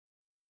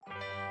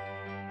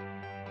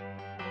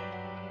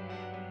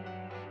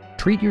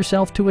treat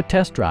yourself to a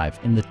test drive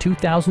in the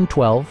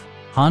 2012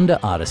 Honda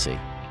Odyssey.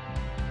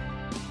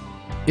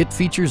 It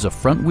features a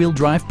front-wheel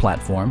drive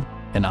platform,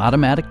 an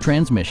automatic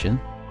transmission,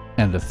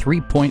 and a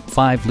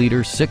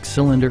 3.5-liter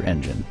six-cylinder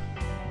engine.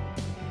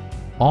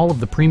 All of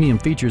the premium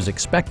features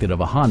expected of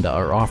a Honda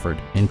are offered,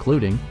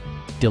 including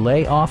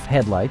delay-off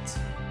headlights,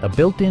 a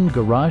built-in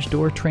garage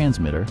door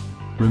transmitter,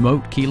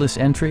 remote keyless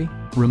entry,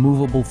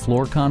 removable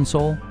floor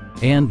console,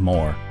 and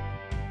more.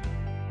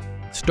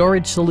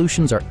 Storage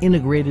solutions are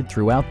integrated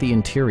throughout the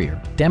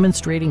interior,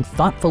 demonstrating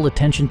thoughtful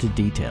attention to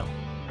detail.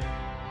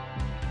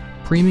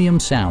 Premium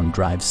sound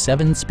drives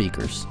 7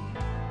 speakers,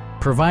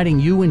 providing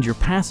you and your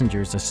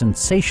passengers a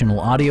sensational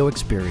audio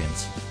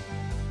experience.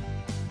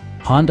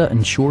 Honda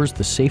ensures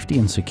the safety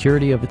and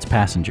security of its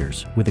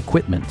passengers with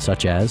equipment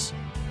such as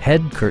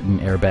head curtain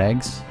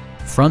airbags,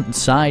 front and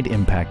side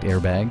impact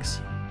airbags,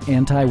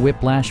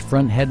 anti-whiplash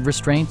front head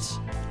restraints,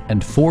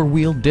 and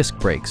 4-wheel disc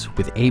brakes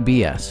with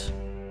ABS.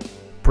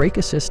 Brake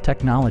Assist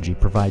technology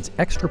provides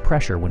extra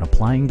pressure when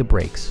applying the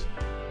brakes.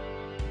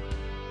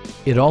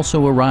 It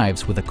also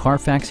arrives with a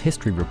Carfax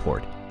history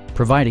report,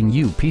 providing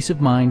you peace of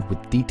mind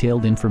with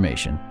detailed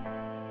information.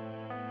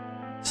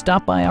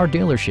 Stop by our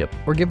dealership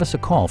or give us a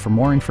call for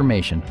more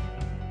information.